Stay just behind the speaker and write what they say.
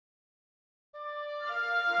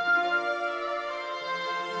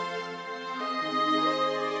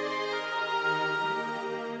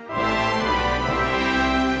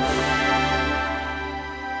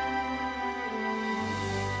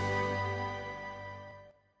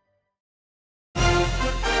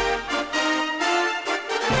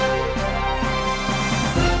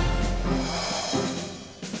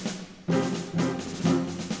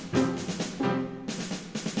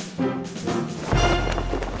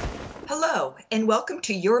and welcome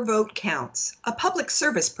to Your Vote Counts, a public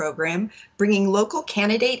service program bringing local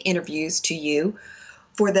candidate interviews to you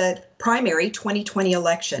for the primary 2020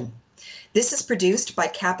 election. This is produced by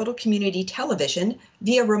Capital Community Television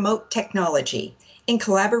via remote technology in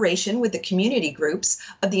collaboration with the community groups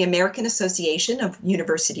of the American Association of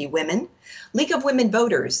University Women, League of Women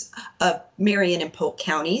Voters of Marion and Polk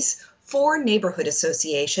Counties, 4 neighborhood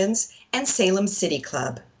associations, and Salem City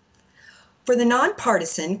Club. For the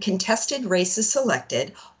nonpartisan contested races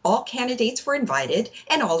selected, all candidates were invited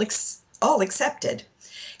and all accepted.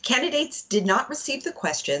 Candidates did not receive the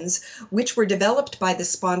questions, which were developed by the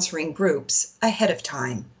sponsoring groups, ahead of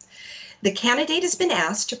time. The candidate has been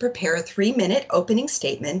asked to prepare a 3-minute opening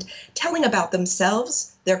statement telling about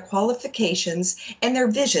themselves, their qualifications, and their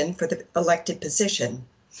vision for the elected position.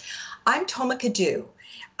 I'm Toma Cadu,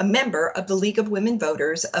 a member of the League of Women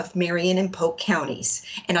Voters of Marion and Polk Counties,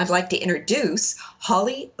 and I'd like to introduce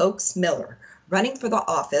Hollie Oakes Miller, running for the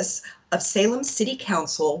office of Salem City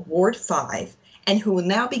Council, Ward 5, and who will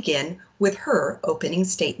now begin with her opening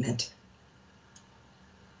statement.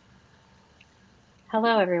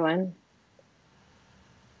 Hello, everyone.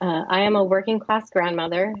 I am a working class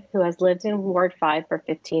grandmother who has lived in Ward 5 for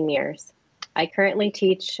 15 years. I currently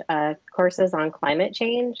teach courses on climate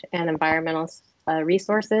change and environmental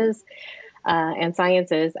resources and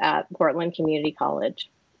sciences at Portland Community College.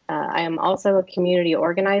 I am also a community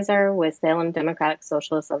organizer with Salem Democratic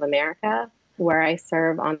Socialists of America, where I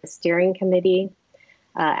serve on the steering committee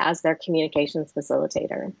as their communications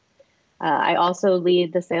facilitator. I also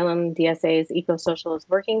lead the Salem DSA's Eco-Socialist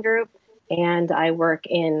Working Group, and I work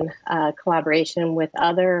in collaboration with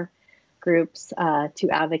other groups to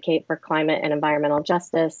advocate for climate and environmental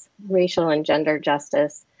justice, racial and gender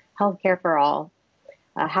justice, healthcare for all,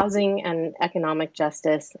 housing and economic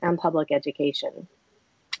justice, and public education.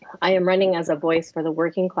 I am running as a voice for the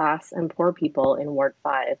working class and poor people in Ward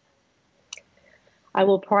 5. I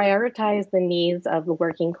will prioritize the needs of the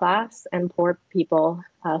working class and poor people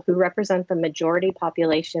who represent the majority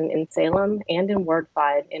population in Salem and in Ward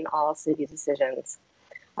 5 in all city decisions.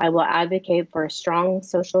 I will advocate for strong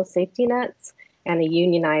social safety nets and a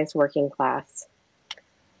unionized working class.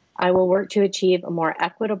 I will work to achieve a more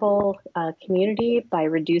equitable community by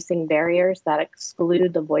reducing barriers that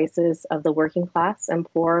exclude the voices of the working class and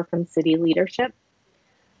poor from city leadership.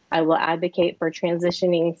 I will advocate for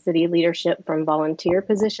transitioning city leadership from volunteer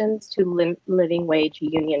positions to living wage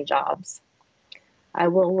union jobs. I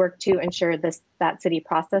will work to ensure that city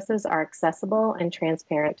processes are accessible and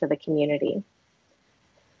transparent to the community.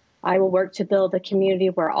 I will work to build a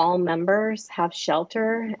community where all members have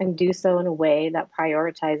shelter and do so in a way that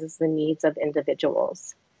prioritizes the needs of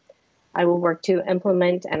individuals. I will work to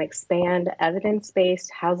implement and expand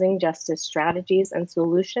evidence-based housing justice strategies and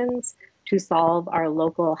solutions to solve our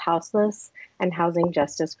local houseless and housing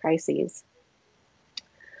justice crises.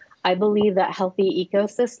 I believe that healthy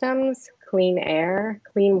ecosystems, clean air,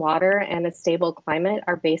 clean water, and a stable climate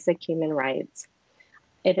are basic human rights.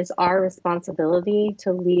 It is our responsibility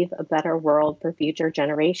to leave a better world for future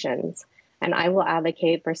generations, and I will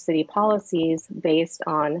advocate for city policies based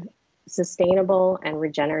on sustainable and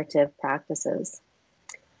regenerative practices.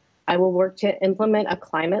 I will work to implement a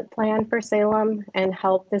climate plan for Salem and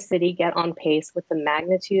help the city get on pace with the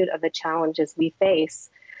magnitude of the challenges we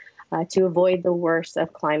face to avoid the worst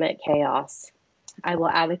of climate chaos. I will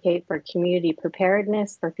advocate for community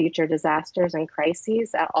preparedness for future disasters and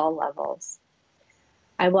crises at all levels.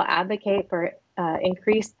 I will advocate for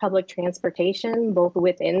increased public transportation, both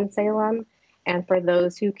within Salem and for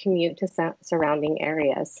those who commute to surrounding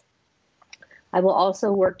areas. I will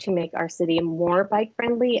also work to make our city more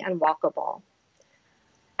bike-friendly and walkable.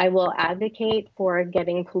 I will advocate for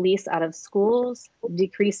getting police out of schools,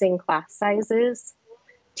 decreasing class sizes,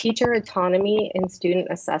 teacher autonomy in student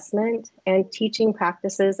assessment, and teaching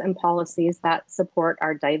practices and policies that support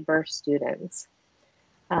our diverse students.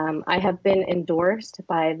 I have been endorsed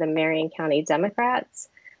by the Marion County Democrats,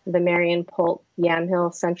 the Marion Polk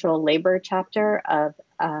Yamhill Central Labor Chapter of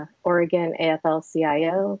Oregon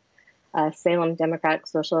AFL-CIO, Salem Democratic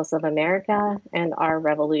Socialists of America, and our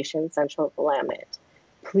Revolution Central Willamette.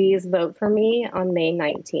 Please vote for me on May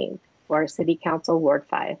 19th for City Council Ward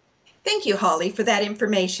 5. Thank you, Hollie, for that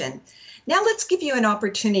information. Now let's give you an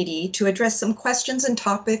opportunity to address some questions and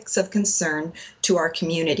topics of concern to our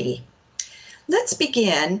community. Let's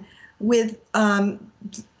begin with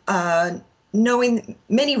knowing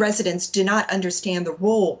many residents do not understand the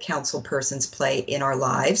role councilpersons play in our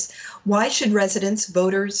lives. Why should residents,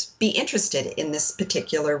 voters, be interested in this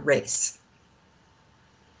particular race?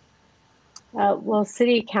 Well,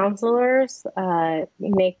 city councilors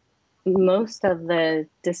make most of the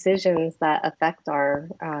decisions that affect our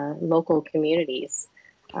local communities.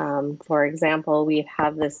 For example, we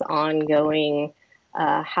have this ongoing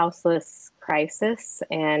houseless crisis,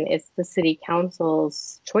 and it's the city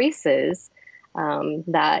council's choices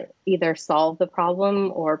that either solve the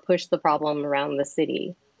problem or push the problem around the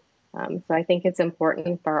city. So I think it's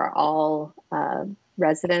important for all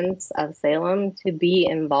residents of Salem to be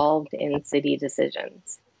involved in city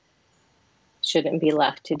decisions. Shouldn't be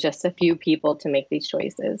left to just a few people to make these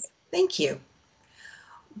choices. Thank you.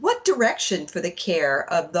 What direction for the care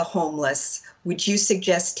of the homeless would you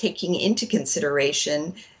suggest taking into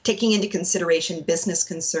consideration business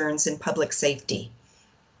concerns and public safety?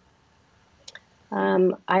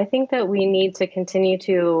 I think that we need to continue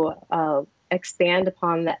to expand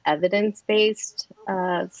upon the evidence-based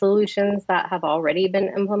solutions that have already been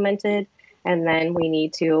implemented, and then we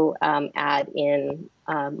need to add in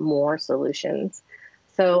more solutions.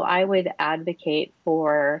 So I would advocate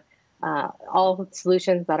for all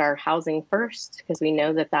solutions that are housing first, because we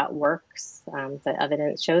know that that works. The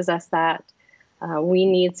evidence shows us that. We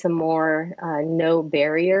need some more no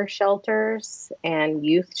barrier shelters and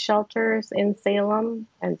youth shelters in Salem.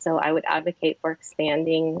 And so I would advocate for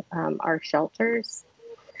expanding our shelters.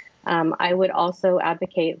 I would also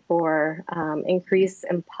advocate for increase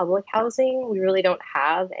in public housing. We really don't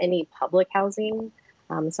have any public housing.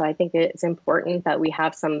 So I think it's important that we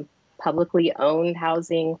have some publicly owned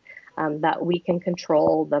housing that we can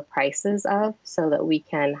control the prices of, so that we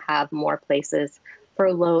can have more places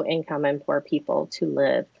for low income and poor people to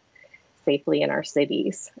live safely in our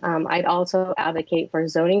cities. I'd also advocate for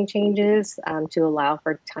zoning changes to allow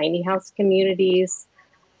for tiny house communities,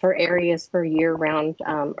 for areas for year-round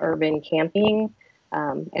urban camping,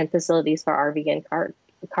 and facilities for RV and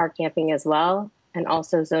car camping as well, and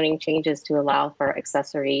also zoning changes to allow for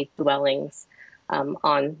accessory dwellings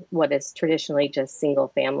on what is traditionally just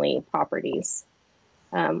single-family properties.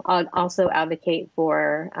 I'd also advocate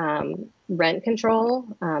for rent control,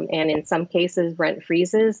 and in some cases rent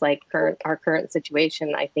freezes, like our current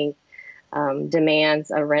situation, I think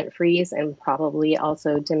demands a rent freeze, and probably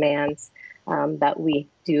also demands that we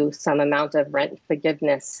do some amount of rent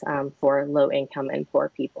forgiveness for low income and poor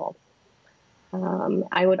people.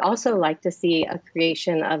 I would also like to see a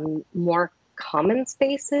creation of more common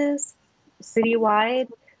spaces citywide,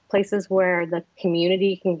 places where the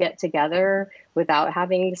community can get together without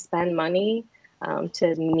having to spend money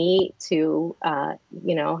to meet, to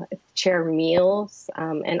share meals,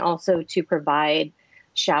 and also to provide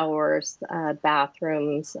showers,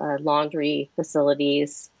 bathrooms, laundry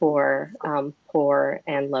facilities for poor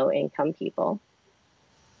and low income people.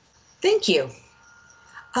 Thank you.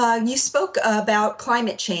 You spoke about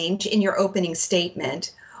climate change in your opening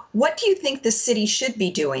statement. What do you think the city should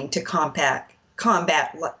be doing to combat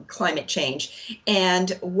climate change? And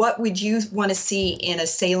what would you want to see in a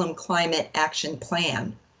Salem Climate Action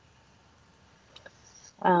Plan?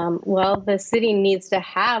 Well, the city needs to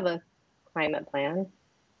have a climate plan.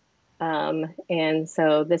 And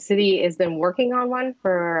so the city has been working on one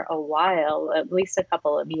for a while, at least a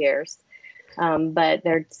couple of years. But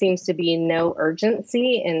there seems to be no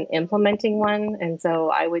urgency in implementing one. And so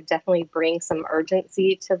I would definitely bring some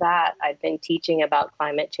urgency to that. I've been teaching about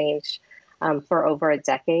climate change for over a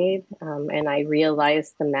decade, and I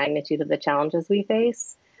realize the magnitude of the challenges we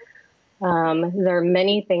face. There are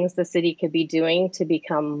many things the city could be doing to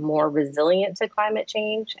become more resilient to climate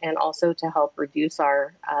change, and also to help reduce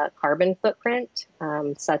our carbon footprint,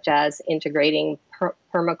 such as integrating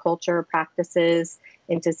permaculture practices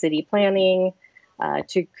into city planning,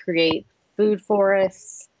 to create food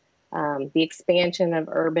forests, the expansion of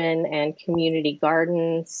urban and community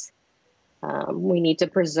gardens. We need to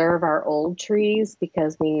preserve our old trees,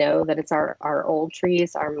 because we know that it's our old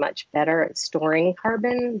trees are much better at storing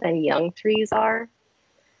carbon than young trees are.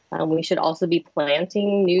 We should also be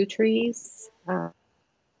planting new trees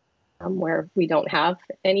where we don't have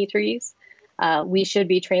any trees. We should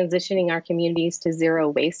be transitioning our communities to zero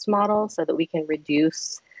waste model, so that we can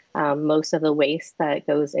reduce most of the waste that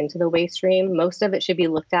goes into the waste stream. Most of it should be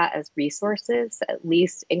looked at as resources. At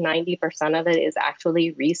least 90% of it is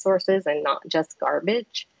actually resources and not just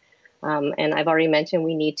garbage. And I've already mentioned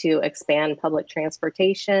we need to expand public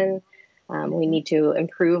transportation. We need to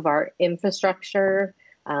improve our infrastructure.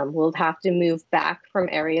 We'll have to move back from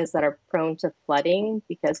areas that are prone to flooding,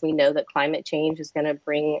 because we know that climate change is going to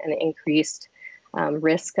bring an increased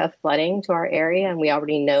risk of flooding to our area. And we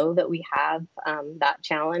already know that we have that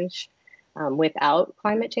challenge without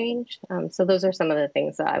climate change. So those are some of the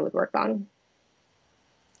things that I would work on.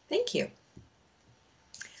 Thank you.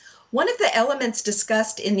 One of the elements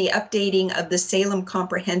discussed in the updating of the Salem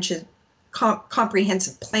comprehensive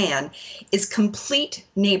plan is complete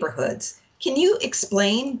neighborhoods. Can you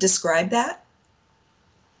describe that?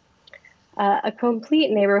 A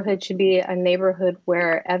complete neighborhood should be a neighborhood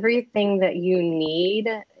where everything that you need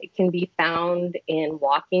can be found in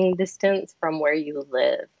walking distance from where you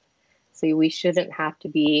live. So we shouldn't have to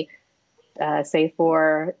be, say,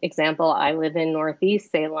 for example, I live in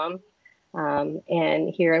Northeast Salem, and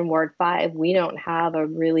here in Ward 5, we don't have a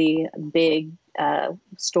really big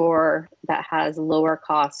store that has lower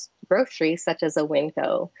cost groceries, such as a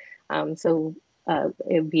Winco. So it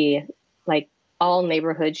would be like all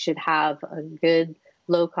neighborhoods should have a good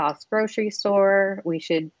low cost grocery store. We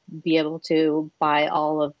should be able to buy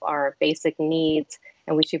all of our basic needs,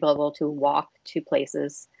 and we should be able to walk to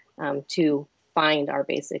places to find our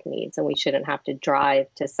basic needs, and we shouldn't have to drive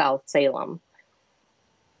to South Salem.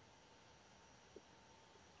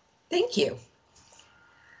 Thank you.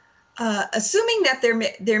 Assuming that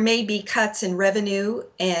there may be cuts in revenue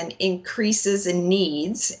and increases in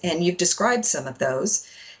needs, and you've described some of those,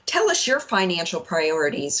 tell us your financial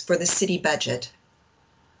priorities for the city budget.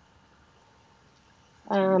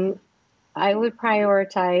 I would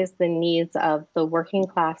prioritize the needs of the working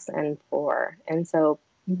class and poor. And so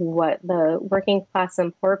what the working class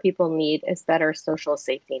and poor people need is better social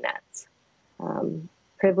safety nets.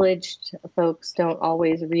 Privileged folks don't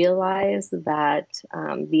always realize that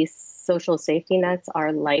these social safety nets are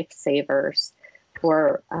lifesavers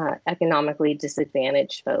for economically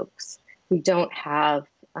disadvantaged folks who don't have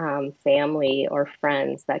family or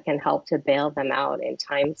friends that can help to bail them out in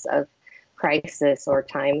times of crisis or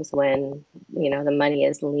times when the money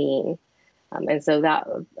is lean. And so that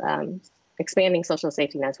expanding social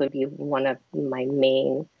safety nets would be one of my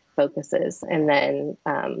main focuses. And then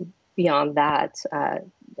beyond that,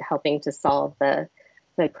 helping to solve the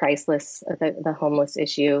crisis, the homeless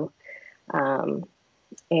issue, and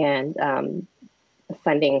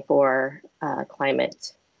funding for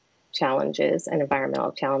climate challenges and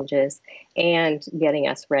environmental challenges, and getting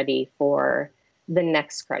us ready for the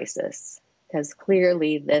next crisis, because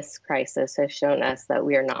clearly this crisis has shown us that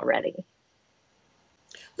we are not ready.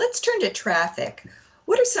 Let's turn to traffic.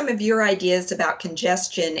 What are some of your ideas about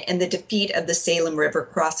congestion and the defeat of the Salem River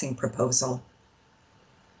crossing proposal?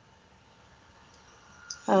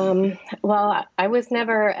 Well, I was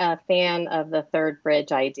never a fan of the third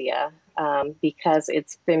bridge idea because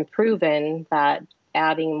it's been proven that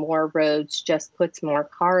adding more roads just puts more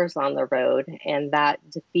cars on the road, and that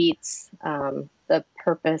defeats the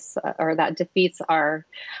purpose, or that defeats our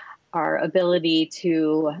ability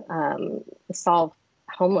to solve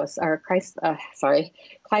climate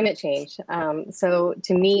change. So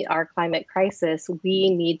to meet our climate crisis, we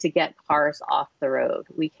need to get cars off the road.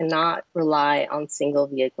 We cannot rely on single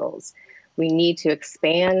vehicles. We need to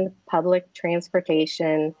expand public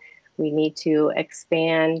transportation. We need to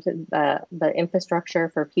expand the infrastructure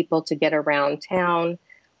for people to get around town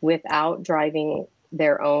without driving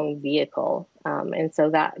their own vehicle. And so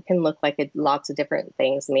that can look like lots of different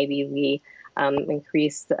things. Maybe we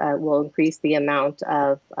will increase the amount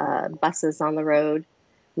of buses on the road.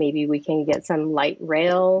 Maybe we can get some light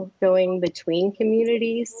rail going between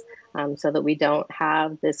communities so that we don't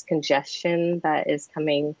have this congestion that is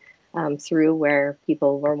coming through where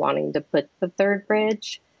people were wanting to put the third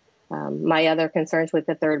bridge. My other concerns with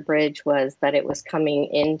the third bridge was that it was coming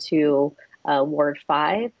into Ward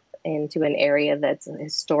 5, into an area that's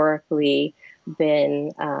historically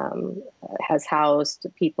been has housed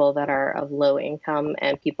people that are of low income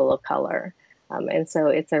and people of color. And so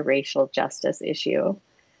it's a racial justice issue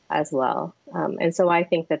as well. And so I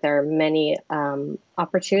think that there are many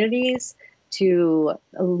opportunities to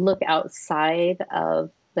look outside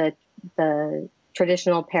of the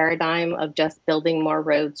traditional paradigm of just building more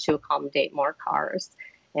roads to accommodate more cars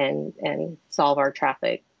and solve our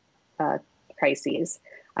traffic crises.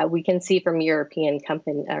 We can see from European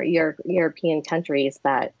countries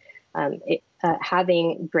that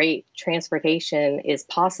having great transportation is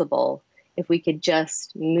possible if we could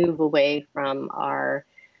just move away from our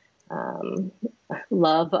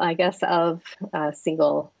love, I guess, of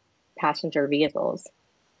single passenger vehicles.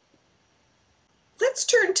 Let's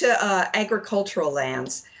turn to agricultural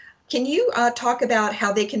lands. Can you talk about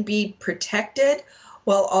how they can be protected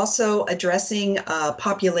while also addressing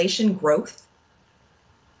population growth?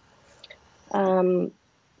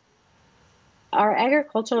 Our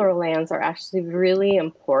agricultural lands are actually really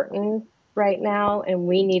important right now, and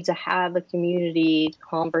we need to have a community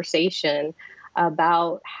conversation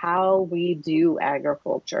about how we do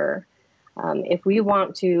agriculture. If we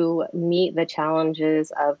want to meet the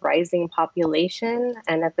challenges of rising population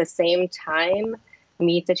and at the same time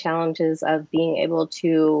meet the challenges of being able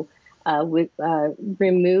to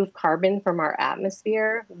remove carbon from our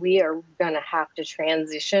atmosphere, we are going to have to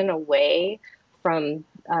transition away from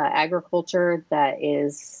agriculture that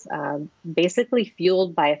is basically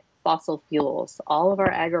fueled by fossil fuels. All of our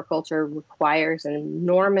agriculture requires an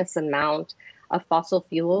enormous amount of fossil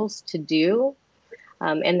fuels to do.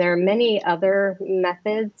 And there are many other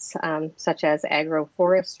methods, such as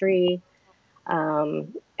agroforestry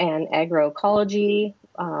and agroecology,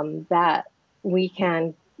 that we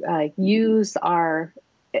can use our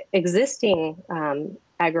existing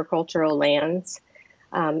agricultural lands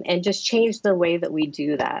and just change the way that we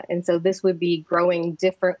do that. And so this would be growing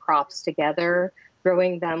different crops together,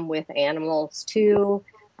 growing them with animals too,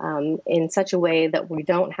 in such a way that we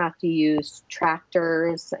don't have to use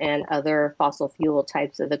tractors and other fossil fuel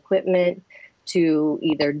types of equipment to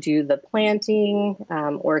either do the planting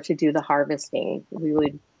or to do the harvesting. We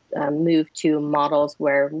would move to models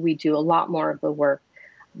where we do a lot more of the work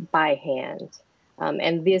by hand.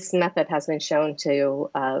 And this method has been shown to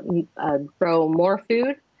grow more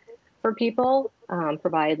food for people,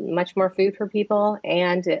 provide much more food for people,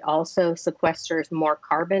 and it also sequesters more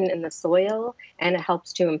carbon in the soil, and it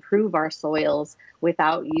helps to improve our soils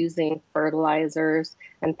without using fertilizers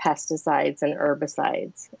and pesticides and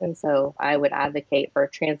herbicides. And so I would advocate for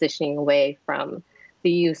transitioning away from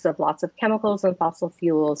the use of lots of chemicals and fossil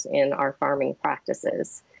fuels in our farming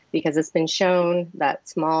practices, because it's been shown that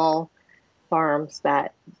small farms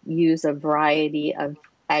that use a variety of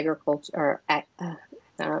agriculture or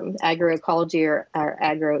agroecology or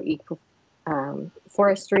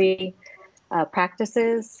agroforestry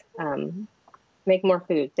practices make more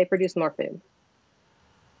food. They produce more food.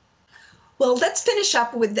 Well, let's finish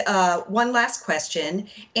up with one last question,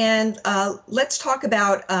 and let's talk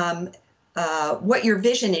about what your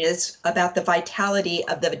vision is about the vitality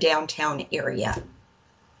of the downtown area.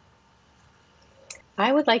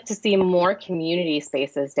 I would like to see more community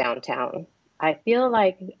spaces downtown. I feel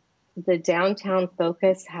like the downtown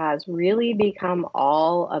focus has really become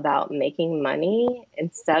all about making money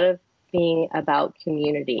instead of being about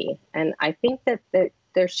community. And I think that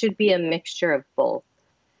there should be a mixture of both.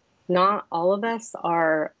 Not all of us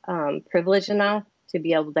are privileged enough to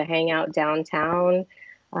be able to hang out downtown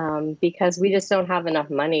because we just don't have enough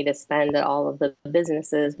money to spend at all of the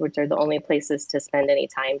businesses, which are the only places to spend any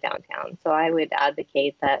time downtown. So I would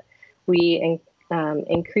advocate that we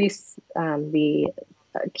increase the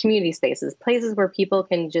community spaces, places where people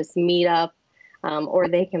can just meet up or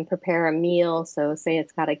they can prepare a meal. So say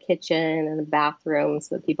it's got a kitchen and a bathroom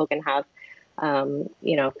so that people can have, come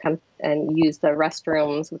and use the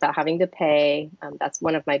restrooms without having to pay. That's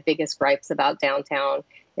one of my biggest gripes about downtown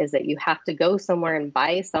is that you have to go somewhere and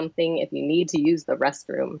buy something if you need to use the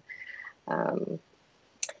restroom. And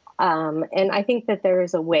I think that there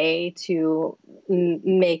is a way to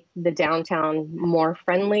make the downtown more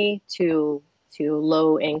friendly to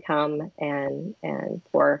low income and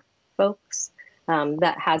poor folks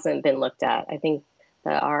that hasn't been looked at. I think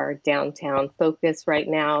that our downtown focus right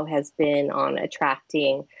now has been on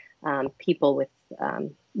attracting people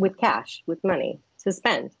with cash, with money to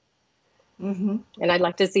spend. Mm-hmm. And I'd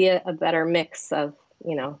like to see a better mix of,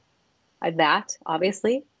 that,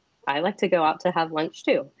 obviously. I like to go out to have lunch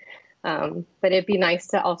too. But it'd be nice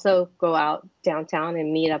to also go out downtown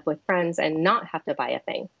and meet up with friends and not have to buy a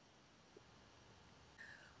thing.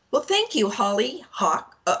 Well, thank you, Hollie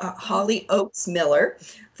Oates Miller,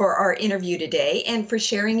 for our interview today and for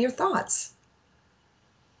sharing your thoughts.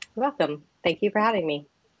 You're welcome. Thank you for having me.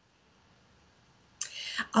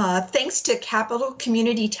 Thanks to Capital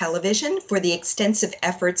Community Television for the extensive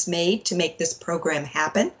efforts made to make this program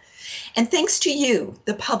happen. And thanks to you,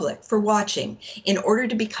 the public, for watching in order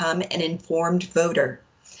to become an informed voter.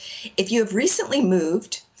 If you have recently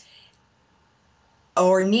moved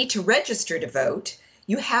or need to register to vote,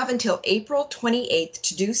 you have until April 28th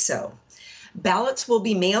to do so. Ballots will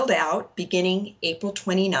be mailed out beginning April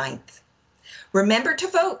 29th. Remember to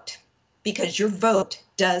vote because your vote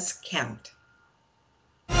does count.